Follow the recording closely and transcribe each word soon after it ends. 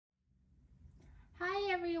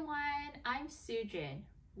everyone, I'm Sujin.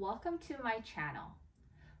 Welcome to my channel.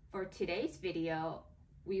 For today's video,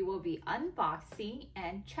 we will be unboxing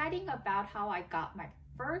and chatting about how I got my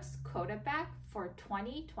first quota bag for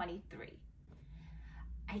 2023.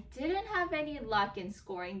 I didn't have any luck in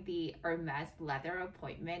scoring the Hermes leather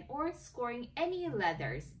appointment or scoring any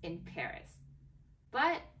leathers in Paris,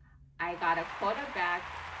 but I got a quota bag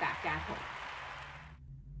back at home.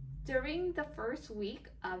 During the first week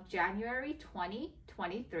of January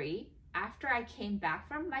 2023, after I came back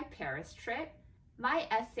from my Paris trip, my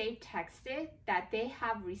SA texted that they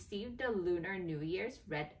have received the Lunar New Year's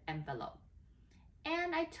red envelope.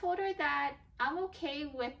 And I told her that I'm okay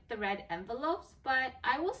with the red envelopes, but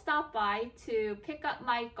I will stop by to pick up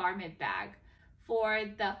my garment bag for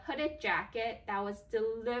the hooded jacket that was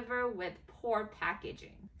delivered with poor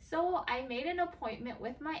packaging. So I made an appointment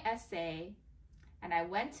with my SA, and I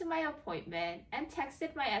went to my appointment and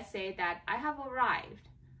texted my SA that I have arrived.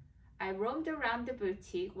 I roamed around the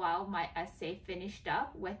boutique while my SA finished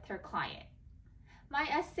up with her client. My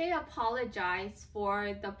SA apologized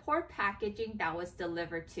for the poor packaging that was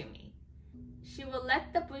delivered to me. She will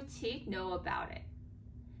let the boutique know about it.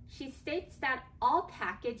 She states that all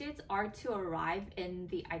packages are to arrive in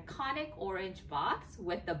the iconic orange box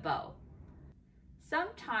with the bow.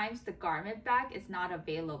 Sometimes the garment bag is not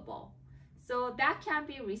available, so that can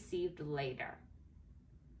be received later.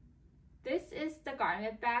 This is the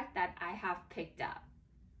garment bag that I have picked up.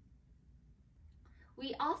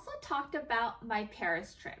 We also talked about my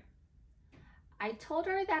Paris trip. I told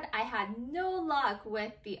her that I had no luck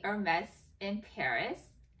with the Hermes in Paris.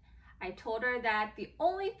 I told her that the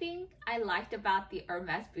only thing I liked about the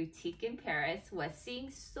Hermes boutique in Paris was seeing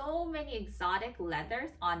so many exotic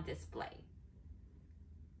leathers on display.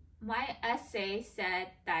 My SA said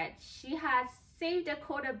that she has saved a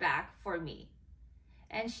quota bag for me,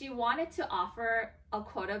 and she wanted to offer a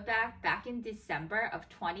quota bag back in December of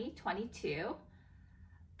 2022,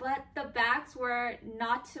 but the bags were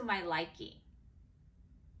not to my liking.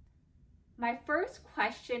 My first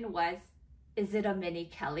question was, is it a mini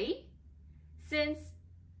Kelly? Since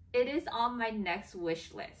it is on my next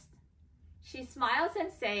wish list. She smiles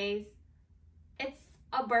and says, it's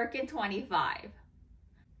a Birkin 25.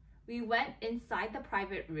 We went inside the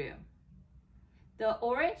private room. The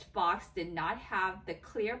orange box did not have the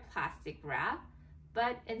clear plastic wrap,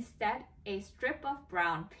 but instead a strip of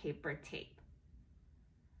brown paper tape.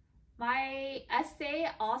 My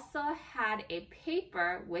SA also had a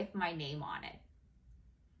paper with my name on it.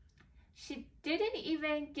 She didn't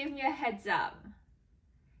even give me a heads up.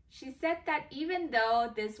 She said that even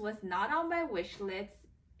though this was not on my wish list,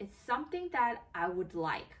 it's something that I would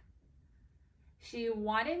like. She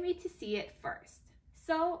wanted me to see it first,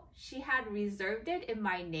 so she had reserved it in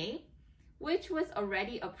my name, which was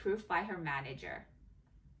already approved by her manager.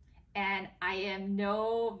 And I am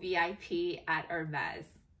no VIP at Hermes.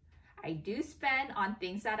 I do spend on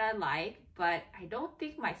things that I like, but I don't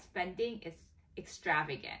think my spending is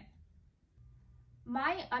extravagant.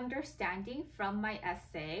 My understanding from my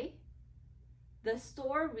SA, the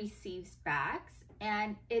store receives bags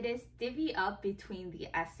and it is divvied up between the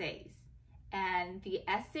SAs. And the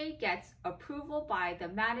SA gets approval by the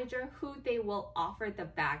manager who they will offer the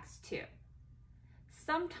bags to.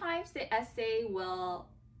 Sometimes the SA will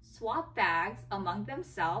swap bags among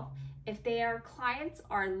themselves if their clients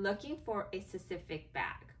are looking for a specific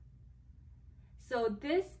bag. So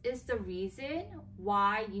this is the reason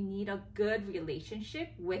why you need a good relationship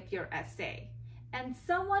with your SA and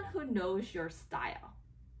someone who knows your style.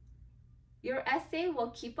 Your SA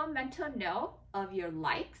will keep a mental note of your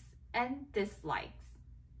likes and dislikes.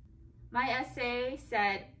 My SA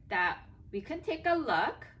said that we can take a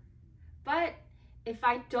look, but if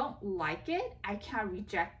I don't like it, I can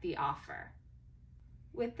reject the offer.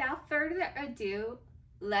 Without further ado,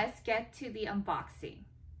 let's get to the unboxing.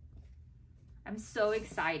 I'm so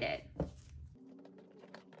excited.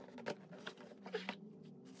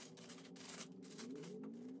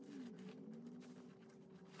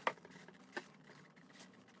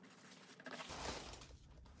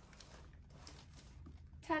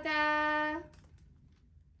 Ta-da!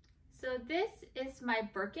 So this is my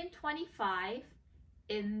Birkin 25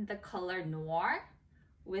 in the color Noir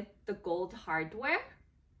with the gold hardware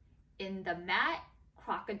in the matte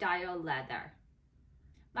crocodile leather.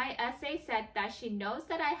 My SA said that she knows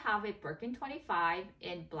that I have a Birkin 25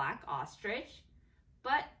 in black ostrich,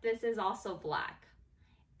 but this is also black.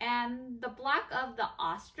 And the black of the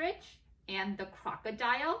ostrich and the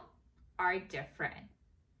crocodile are different.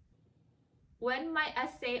 When my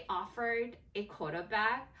SA offered a quota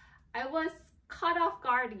bag, I was caught off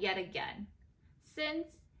guard yet again, since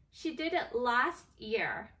She did it last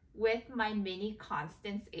year with my mini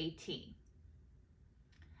Constance 18.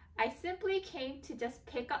 I simply came to just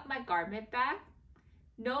pick up my garment bag.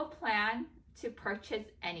 No plan to purchase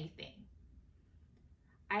anything.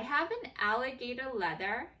 I have an alligator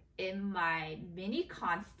leather in my mini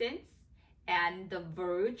Constance and the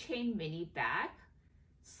Verrou chain mini bag.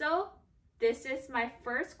 So this is my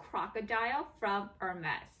first crocodile from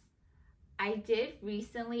Hermes. I did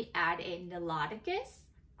recently add a Nauticus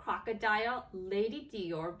crocodile Lady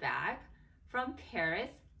Dior bag from Paris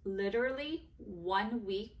literally 1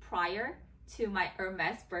 week prior to my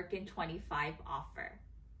Hermes Birkin 25 offer.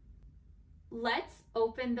 Let's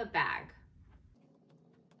open the bag.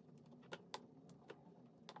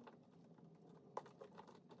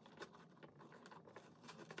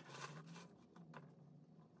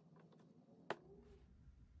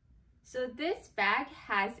 So this bag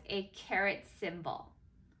has a carat symbol,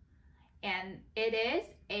 and it is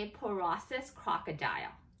a Porosus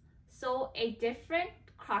Crocodile. So a different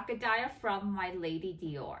crocodile from my Lady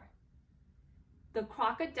Dior. The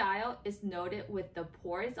crocodile is noted with the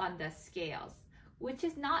pores on the scales, which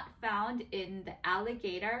is not found in the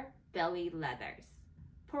alligator belly leathers.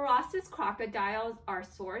 Porosus crocodiles are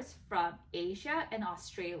sourced from Asia and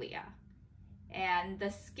Australia, and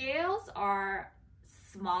the scales are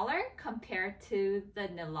smaller compared to the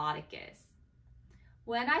Nauticus.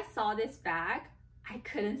 When I saw this bag, I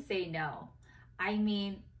couldn't say no. I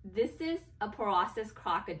mean, this is a Porosus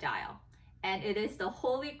crocodile, and it is the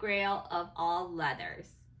holy grail of all leathers.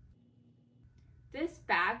 This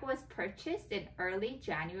bag was purchased in early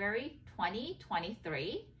January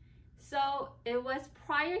 2023, so it was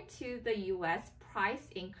prior to the US price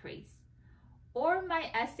increase, or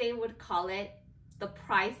my essay would call it the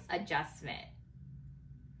price adjustment.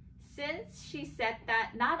 Since she said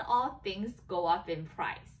that not all things go up in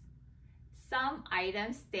price. Some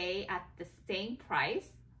items stay at the same price,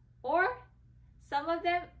 or some of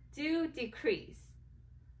them do decrease.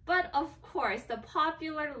 But of course, the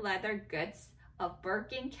popular leather goods of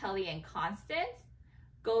Birkin, Kelly, and Constance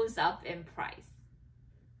goes up in price.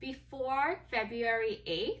 Before February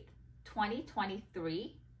 8th,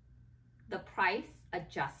 2023, the price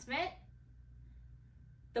adjustment,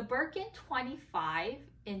 the Birkin 25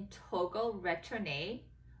 in Togo Retorné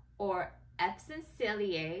or Epsom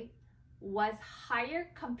Cellier was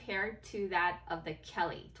higher compared to that of the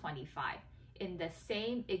Kelly 25 in the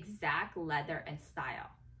same exact leather and style.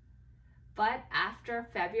 But after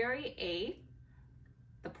February 8th,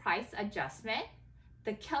 the price adjustment,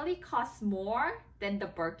 the Kelly costs more than the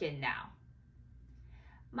Birkin now.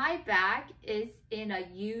 My bag is in a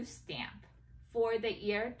U stamp for the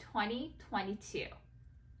year 2022.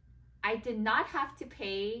 I did not have to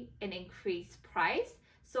pay an increased price,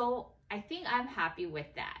 so I think I'm happy with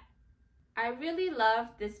that. I really love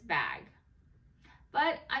this bag,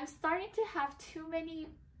 but I'm starting to have too many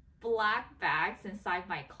black bags inside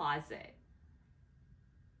my closet.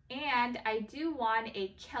 And I do want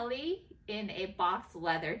a Kelly in a box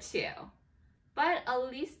leather too, but at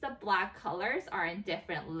least the black colors are in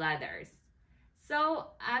different leathers. So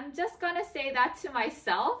I'm just gonna say that to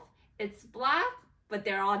myself. It's black, but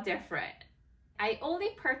they're all different. I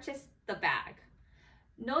only purchased the bag.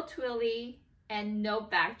 No twilly and no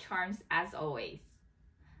bag charms as always.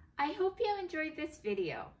 I hope you enjoyed this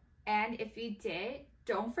video. And if you did,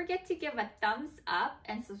 don't forget to give a thumbs up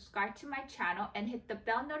and subscribe to my channel and hit the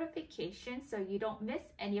bell notification so you don't miss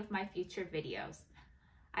any of my future videos.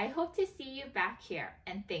 I hope to see you back here,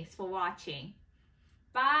 and thanks for watching.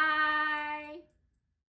 Bye!